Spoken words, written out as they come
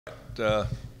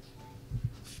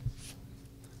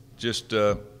just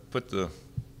put the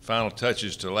final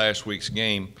touches to last week's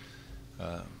game.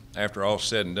 After all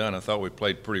said and done, I thought we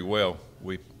played pretty well.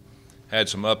 We had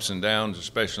some ups and downs,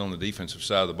 especially on the defensive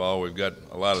side of the ball. We've got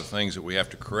a lot of things that we have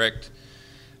to correct.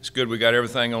 It's good we got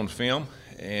everything on film,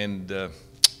 and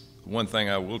one thing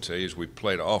I will tell you is we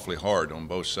played awfully hard on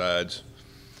both sides,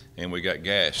 and we got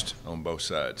gassed on both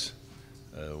sides.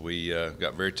 We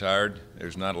got very tired.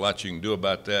 There's not a lot you can do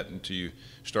about that until you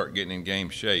start getting in game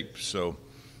shape. So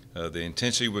the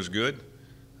intensity was good.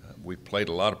 We played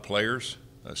a lot of players.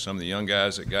 Some of the young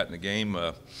guys that got in the game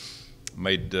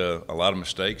made a lot of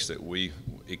mistakes that we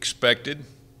expected.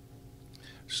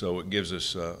 So it gives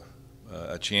us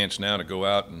a chance now to go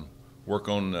out and work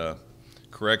on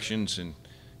corrections and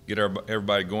get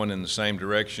everybody going in the same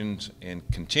directions and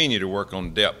continue to work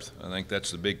on depth. I think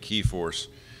that's the big key for us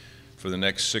for the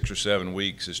next 6 or 7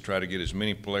 weeks, is try to get as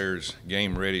many players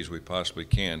game ready as we possibly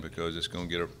can, because it's going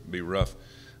to be rough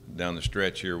down the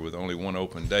stretch here with only one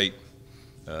open date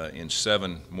in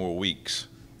 7 more weeks.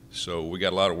 So we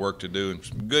got a lot of work to do, and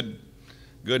some good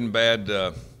and bad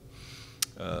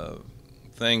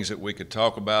things that we could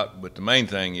talk about. But the main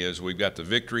thing is we've got the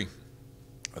victory.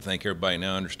 I think everybody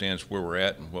now understands where we're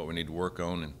at and what we need to work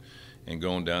on and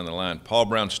going down the line. Paul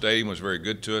Brown Stadium was very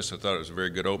good to us. I thought it was a very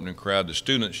good opening crowd. The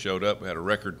students showed up. We had a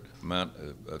record amount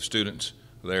of students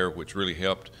there, which really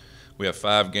helped. We have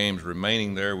 5 games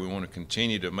remaining there. We want to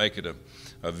continue to make it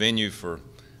a venue for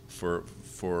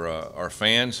our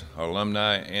fans, our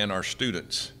alumni, and our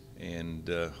students. And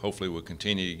hopefully we'll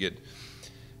continue to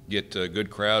get good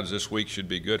crowds. This week should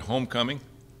be good. Homecoming,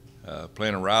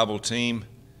 playing a rival team,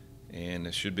 and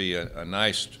it should be a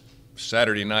nice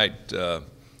Saturday night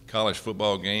college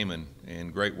football game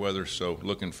and great weather, so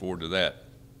looking forward to that.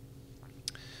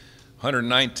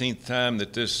 119th time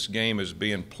that this game is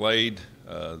being played,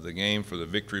 the game for the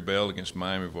Victory Bell against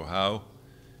Miami of Ohio.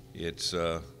 It's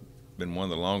been one of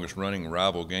the longest running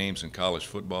rival games in college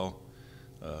football.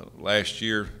 Last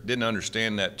year, didn't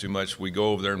understand that too much. We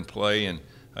go over there and play, and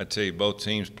I tell you, both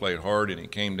teams played hard, and it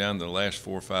came down to the last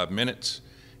 4 or 5 minutes,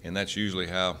 and that's usually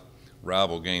how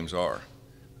rival games are.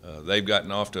 They've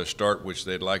gotten off to a start which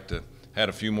they'd like to had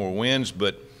a few more wins,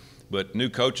 but new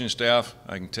coaching staff,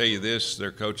 I can tell you this,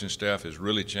 their coaching staff has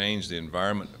really changed the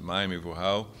environment of Miami of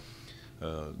Ohio.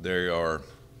 They are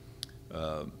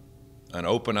an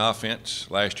open offense.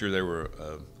 Last year they were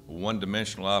a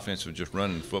one-dimensional offense of just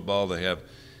running the football. They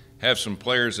have some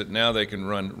players that now they can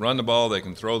run the ball, they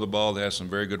can throw the ball. They have some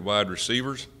very good wide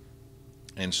receivers,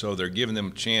 and so they're giving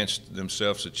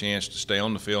themselves a chance to stay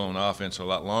on the field on offense a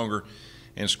lot longer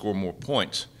and score more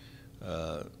points.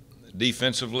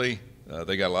 Defensively,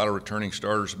 they got a lot of returning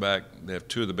starters back. They have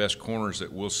 2 of the best corners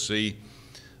that we'll see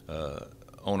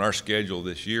on our schedule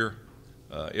this year.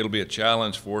 It'll be a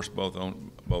challenge for us both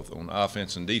on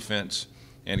offense and defense.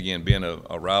 And again, being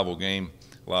a rival game,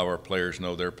 a lot of our players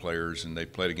know their players, and they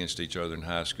played against each other in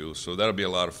high school. So that'll be a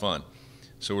lot of fun.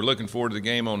 So we're looking forward to the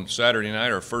game on Saturday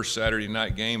night, our first Saturday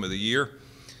night game of the year,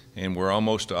 and we're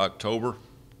almost to October.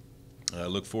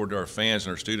 Look forward to our fans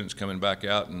and our students coming back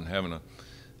out and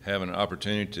having an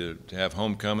opportunity to have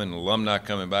homecoming, alumni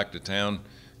coming back to town,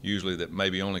 usually that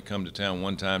maybe only come to town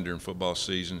one time during football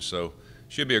season. So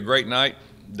should be a great night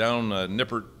down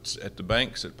Nippert at the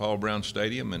Banks at Paul Brown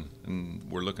Stadium, and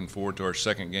we're looking forward to our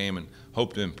second game and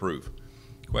hope to improve.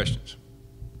 Questions?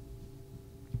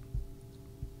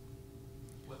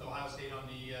 With Ohio State on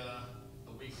the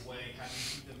week away, how do you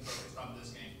keep them focused on this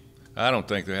game? I don't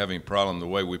think they have any problem the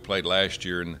way we played last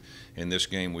year. In this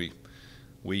game, we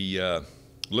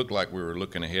looked like we were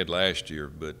looking ahead last year,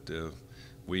 but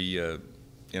we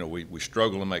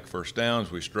struggle to make first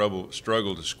downs. We struggle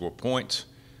to score points.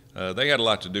 They got a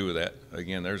lot to do with that.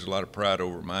 Again, there's a lot of pride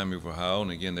over at Miami of Ohio,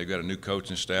 and again, they've got a new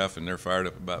coaching staff, and they're fired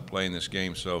up about playing this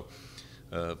game. So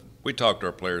we talk to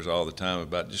our players all the time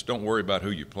about just don't worry about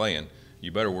who you're playing.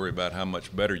 You better worry about how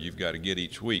much better you've got to get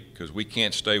each week, because we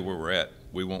can't stay where we're at.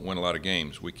 We won't win a lot of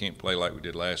games. We can't play like we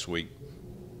did last week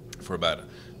for about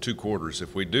 2 quarters.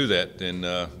 If we do that, then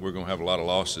we're going to have a lot of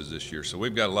losses this year. So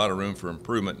we've got a lot of room for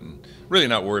improvement, and really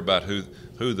not worry about who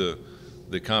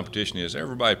the competition is.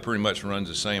 Everybody pretty much runs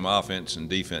the same offense and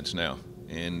defense now,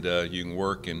 and you can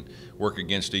work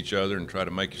against each other and try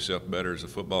to make yourself better as a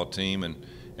football team and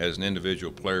as an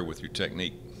individual player with your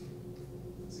technique.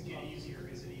 Does it get easier?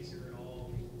 Is it easier at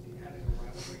all having a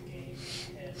rivalry game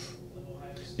ahead of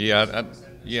Ohio State?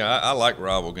 Yeah, I like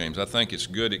rival games. I think it's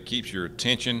good. It keeps your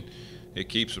attention. It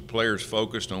keeps the players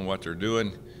focused on what they're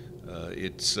doing.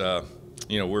 We're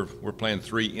playing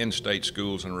 3 in-state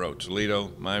schools in a row: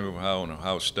 Toledo, Miami of Ohio, and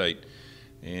Ohio State.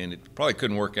 And it probably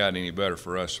couldn't work out any better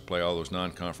for us to play all those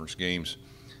non-conference games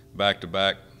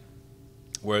back-to-back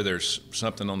where there's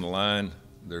something on the line.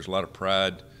 There's a lot of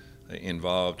pride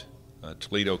involved.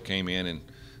 Toledo came in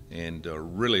and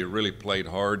really played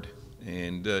hard.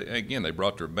 And again, they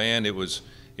brought their band. It was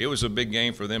a big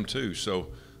game for them too. So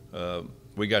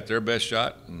we got their best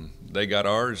shot, and they got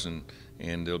ours, and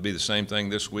it'll be the same thing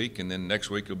this week, and then next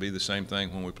week it'll be the same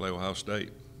thing when we play Ohio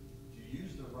State. Do you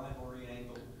use the rivalry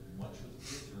angle much with the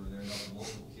kids, or are there enough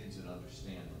local kids that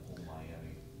understand the whole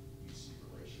Miami-UC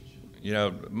relationship? You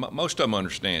know, most of them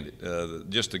understand it.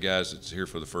 Just the guys that's here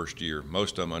for the first year,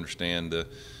 most of them understand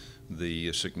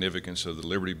the significance of the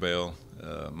Liberty Bell.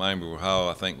 Miami of Ohio,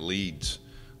 I think, leads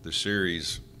the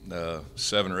series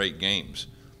 7 or 8 games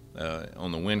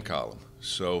on the win column.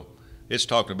 So it's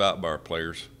talked about by our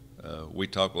players. We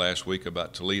talked last week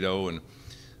about Toledo and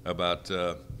about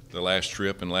the last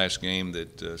trip and last game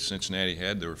that Cincinnati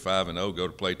had. They were 5-0, go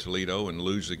to play Toledo and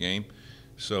lose the game.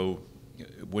 So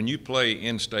when you play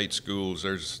in-state schools,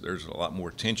 there's a lot more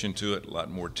attention to it, a lot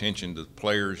more attention to the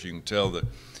players. You can tell the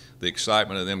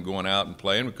excitement of them going out and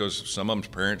playing because some of them's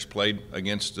parents played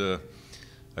against are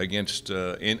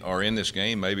in this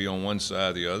game, maybe on one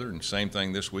side or the other, and same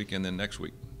thing this week and then next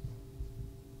week.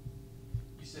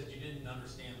 You said you didn't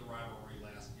understand the rivalry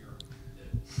last year.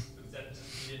 Was that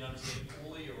you didn't understand it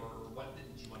fully, or what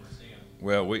didn't you understand?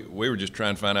 Well, we were just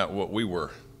trying to find out what we were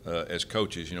as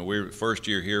coaches. You know, we were first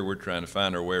year here. We're trying to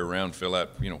find our way around, fill out,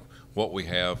 you know, what we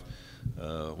have,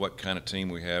 what kind of team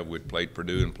we have. We'd played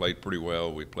Purdue and played pretty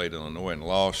well. We played Illinois and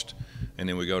lost, and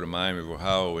then we go to Miami of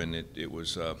Ohio, and it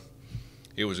was a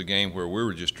game where we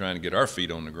were just trying to get our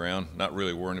feet on the ground, not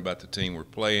really worrying about the team we're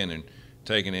playing, and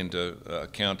taking into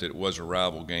account that it was a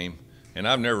rival game. And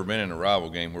I've never been in a rival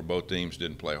game where both teams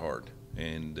didn't play hard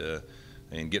and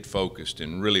get focused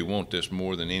and really want this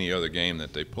more than any other game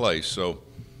that they play. So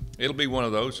it'll be one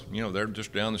of those. You know, they're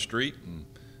just down the street,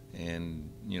 and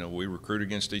you know, we recruit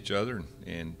against each other,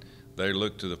 and they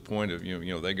look to the point of, you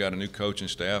know, they got a new coaching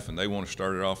staff, and they want to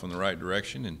start it off in the right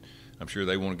direction, and I'm sure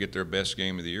they want to get their best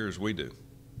game of the year as we do.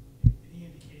 Any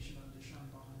indication on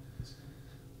Deshaun Bond at this point?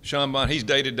 Sean Bond, he's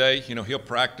day-to-day. You know, he'll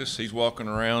practice. He's walking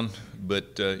around.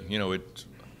 But, you know,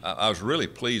 I was really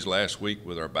pleased last week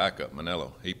with our backup,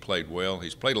 Manello. He played well.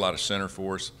 He's played a lot of center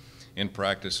for us in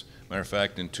practice. Matter of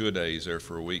fact, in 2 days there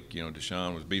for a week, you know,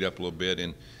 Deshaun was beat up a little bit,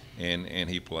 and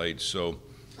he played. So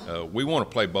we want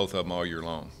to play both of them all year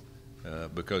long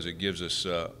because it gives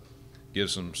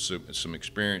them some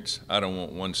experience. I don't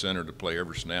want one center to play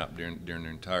every snap during the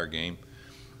entire game.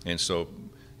 And so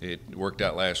it worked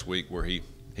out last week where he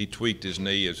tweaked his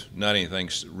knee. It's not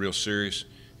anything real serious.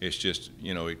 It's just,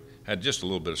 you know, he had just a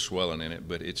little bit of swelling in it,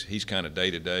 but he's kind of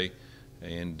day-to-day.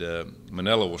 And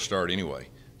Manello will start anyway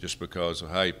just because of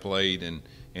how he played, and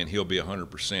he'll be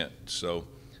 100%. So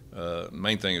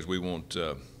main thing is we want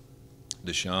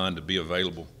Deshaun to be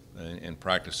available and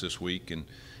practice this week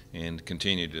and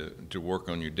continue to work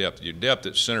on your depth. Your depth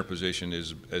at center position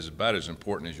is about as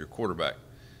important as your quarterback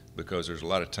because there's a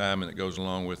lot of timing that goes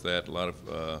along with that,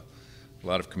 a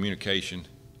lot of communication,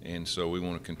 and so we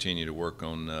want to continue to work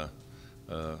on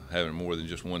having more than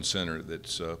just one center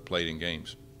that's played in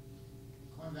games.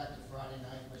 Going back to Friday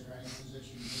night, was there any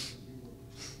position that you were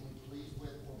particularly pleased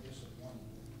with or disappointed?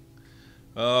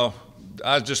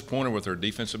 I was disappointed with our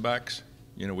defensive backs.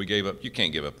 You know, we gave up. You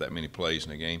can't give up that many plays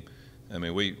in a game. I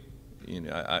mean, we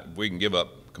can give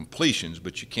up completions,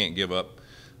 but you can't give up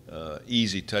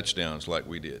easy touchdowns like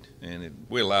we did, and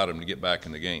we allowed them to get back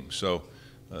in the game. So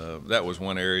that was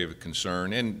one area of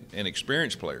concern, and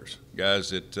experienced players, guys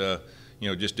that you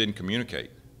know, just didn't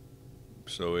communicate.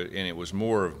 So it was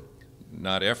more of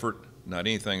not effort, not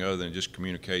anything other than just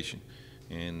communication,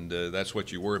 and that's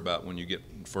what you worry about when you get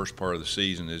first part of the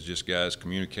season is just guys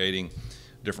communicating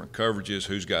different coverages,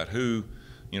 who's got who,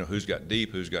 you know, who's got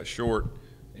deep, who's got short,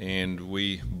 and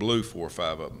we blew 4 or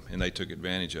 5 of them, and they took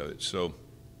advantage of it. So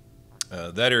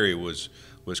that area was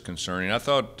concerning. I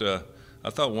thought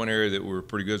one area that we were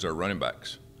pretty good is our running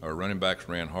backs. Our running backs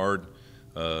ran hard.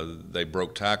 They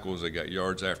broke tackles. They got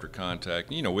yards after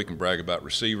contact. You know, we can brag about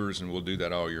receivers, and we'll do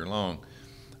that all year long.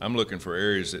 I'm looking for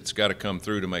areas that's got to come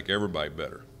through to make everybody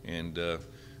better. And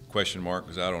question mark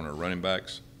was out on our running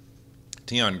backs.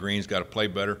 Tion Green's got to play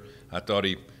better. I thought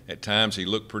at times he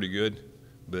looked pretty good,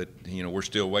 but you know, we're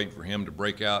still waiting for him to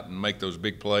break out and make those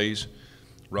big plays.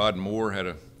 Rod Moore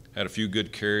had a few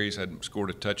good carries, had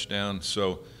scored a touchdown.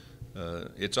 So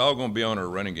it's all going to be on our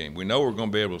running game. We know we're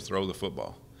going to be able to throw the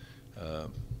football,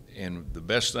 and the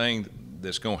best thing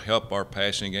that's going to help our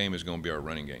passing game is going to be our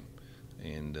running game.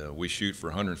 And we shoot for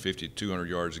 150 to 200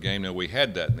 yards a game. Now we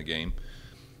had that in the game,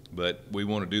 But we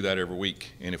want to do that every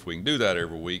week, and if we can do that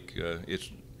every week,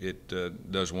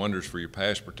 it does wonders for your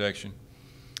pass protection,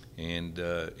 and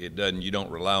you don't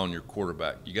rely on your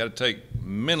quarterback. You got to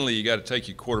mentally you got to take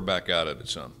your quarterback out of it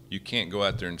some. You can't go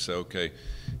out there and say, okay,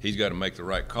 he's got to make the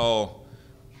right call,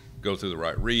 go through the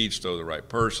right reads, throw the right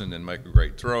person, and make a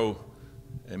great throw.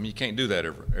 I mean, you can't do that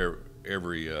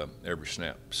every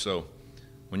snap. So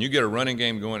when you get a running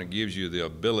game going, it gives you the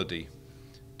ability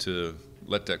to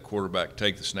let that quarterback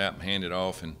take the snap and hand it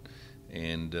off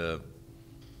and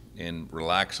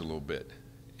relax a little bit.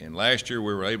 And last year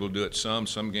we were able to do it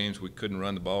some games we couldn't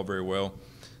run the ball very well,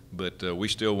 but we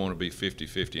still want to be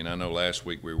 50-50, and I know last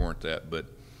week we weren't that, but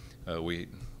I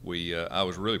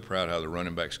was really proud how the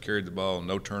running backs carried the ball,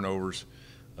 no turnovers,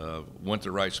 went to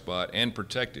the right spot, and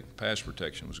protected. Pass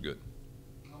protection was good.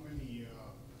 How many,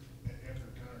 after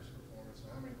Connor's performance,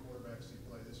 how many quarterbacks do you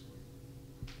play this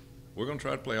week? We're going to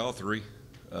try to play all three.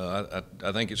 I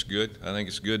think it's good. I think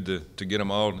it's good to get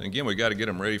them all. And again, we got to get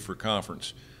them ready for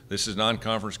conference. This is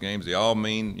non-conference games. They all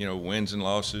mean, wins and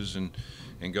losses, and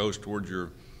goes towards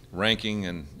your ranking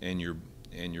and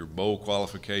your bowl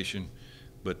qualification.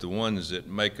 But the ones that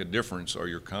make a difference are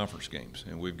your conference games.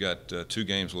 And we've got 2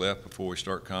 games left before we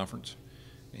start conference.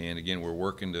 And again, we're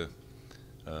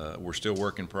still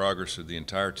work in progress of the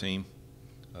entire team.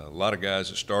 A lot of guys,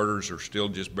 the starters, are still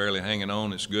just barely hanging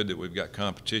on. It's good that we've got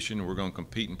competition. We're going to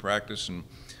compete in practice, and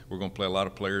we're going to play a lot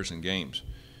of players in games.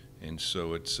 And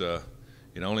so it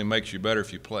only makes you better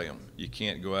if you play them. You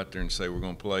can't go out there and say we're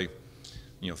going to play,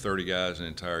 30 guys an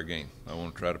entire game. I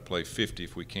want to try to play 50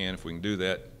 if we can. If we can do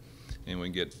that, and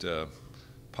we can get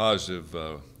positive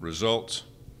results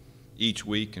each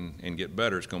week and get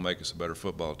better, it's going to make us a better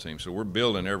football team. So we're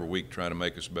building every week trying to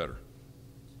make us better.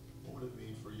 What would it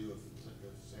mean for you if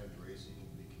Sam Gracie can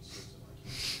be consistent like he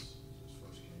was his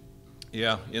first game?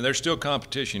 Yeah, and there's still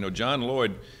competition. John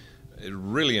Lloyd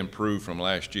really improved from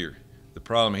last year. The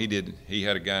problem he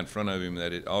had a guy in front of him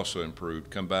that it also improved,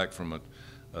 come back from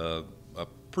a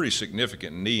pretty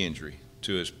significant knee injury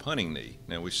to his punting knee.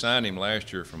 Now, we signed him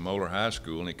last year from Moeller High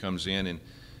School, and he comes in and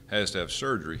has to have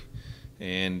surgery.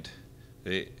 And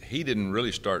he didn't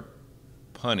really start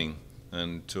punting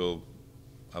until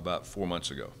about 4 months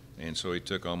ago. And so he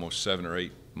took almost 7 or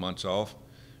 8 months off.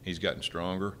 He's gotten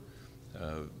stronger.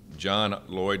 John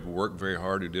Lloyd worked very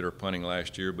hard, who did our punting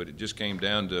last year, but it just came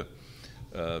down to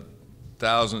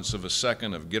thousandths of a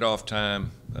second of get-off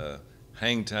time,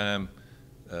 hang time,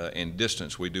 and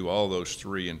distance. We do all those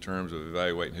 3 in terms of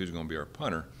evaluating who's going to be our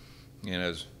punter. And I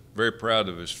was very proud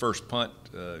of his first punt.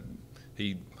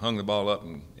 He hung the ball up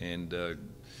and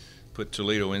put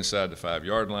Toledo inside the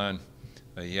 5-yard line.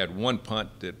 He had 1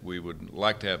 punt that we would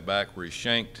like to have back where he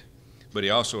shanked, but he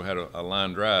also had a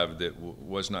line drive that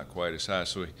was not quite as high.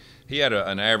 So he had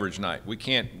an average night. We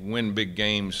can't win big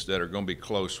games that are going to be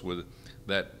close with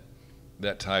that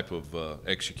type of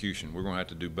execution. We're going to have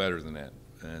to do better than that.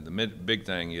 The big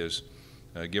thing is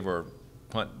give our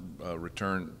punt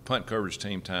coverage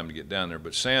team time to get down there.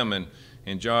 But Sam and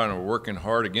John are working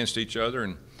hard against each other,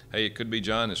 and hey, it could be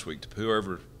John this week. It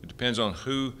depends on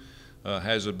who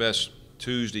has the best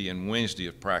Tuesday and Wednesday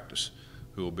of practice,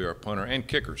 who will be our punter and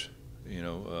kickers.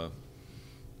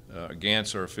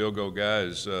 Gantz, our field goal guy,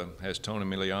 has Tony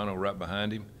Miliano right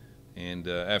behind him, and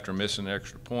after missing an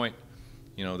extra point,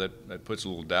 that puts a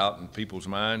little doubt in people's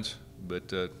minds.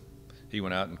 But he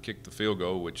went out and kicked the field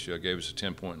goal, which gave us a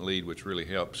 10-point lead, which really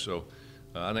helped. So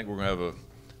I think we're going to have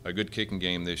a good kicking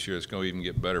game this year. It's going to even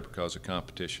get better because of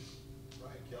competition.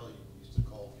 Brian Kelly used to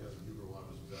call Kevin Huber one of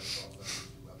his best offensive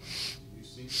weapons. Do you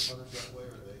see punters that way, or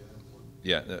are they that important?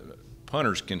 Yeah,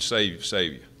 punters can save you.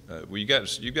 You got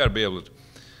to be able to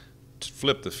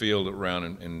flip the field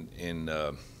around and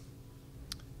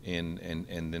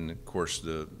then of course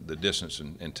the distance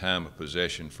and time of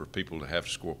possession for people to have to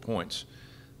score points.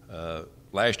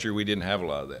 Last year we didn't have a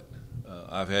lot of that.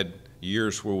 I've had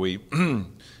years where we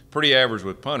pretty average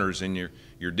with punters, and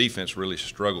your defense really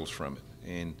struggles from it.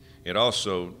 And it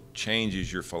also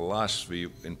changes your philosophy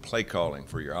in play calling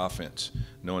for your offense,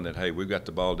 knowing that, hey, we've got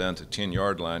the ball down to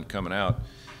 10-yard line coming out.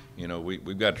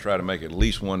 We've got to try to make at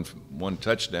least one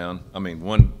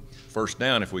first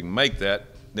down. If we can make that,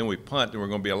 then we punt, then we're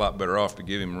going to be a lot better off to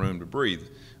give him room to breathe.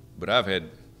 But I've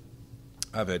had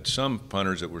some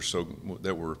punters that were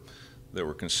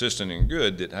consistent and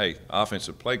good that, hey,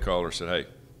 offensive play caller said, hey,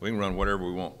 we can run whatever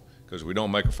we want, because if we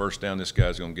don't make a first down, this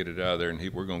guy's going to get it out of there, and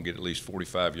we're going to get at least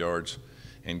 45 yards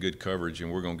and good coverage,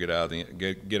 and we're going to get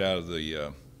out of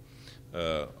the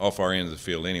off our end of the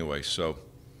field anyway. So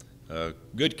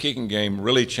good kicking game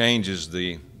really changes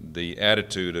the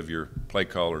attitude of your play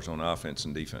callers on offense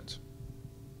and defense.